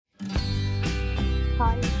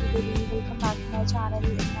Hi everybody, welcome back to my channel.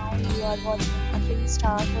 Now you are watching a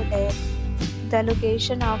 3-star hotel. The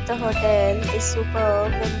location of the hotel is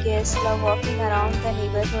superb and guests love walking around the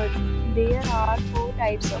neighborhood. There are 4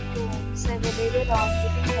 types of rooms available on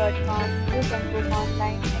booking.com. You can book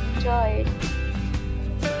online and enjoy it.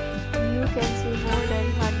 You can see more than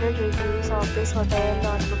 100 reviews of this hotel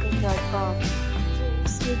on booking.com.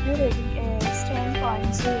 Its review rating is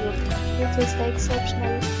 10.0, which is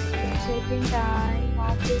exceptional. Check-in time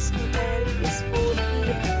of this hotel is 4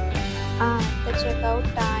 p.m. and the checkout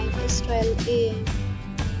time is 12 a.m.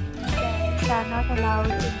 Pets are not allowed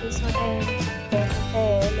in this hotel. The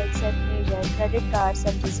hotel accepts major credit cards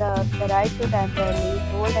and reserves the right to temporarily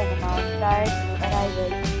hold an amount prior to arrival.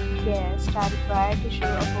 Guests are required to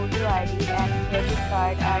show a photo ID and credit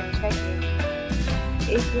card at check-in.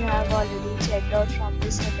 If you have already checked out from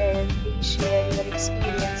this hotel, please share your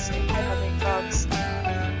experience in the comment box.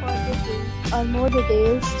 For booking or more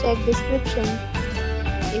details, check description.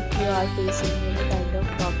 If you are facing any kind of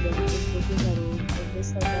problem with booking a room in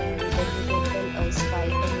this hotel, then you can tell us by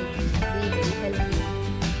commenting. We will help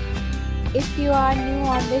you. If you are new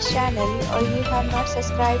on this channel or you have not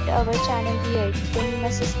subscribed our channel yet, then you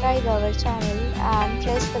must subscribe our channel and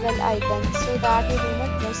press the bell icon so that you do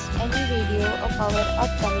not miss any video of our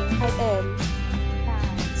upcoming hotel.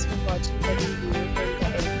 Thanks for watching the video till the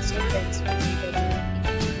end. So friends, will meet again.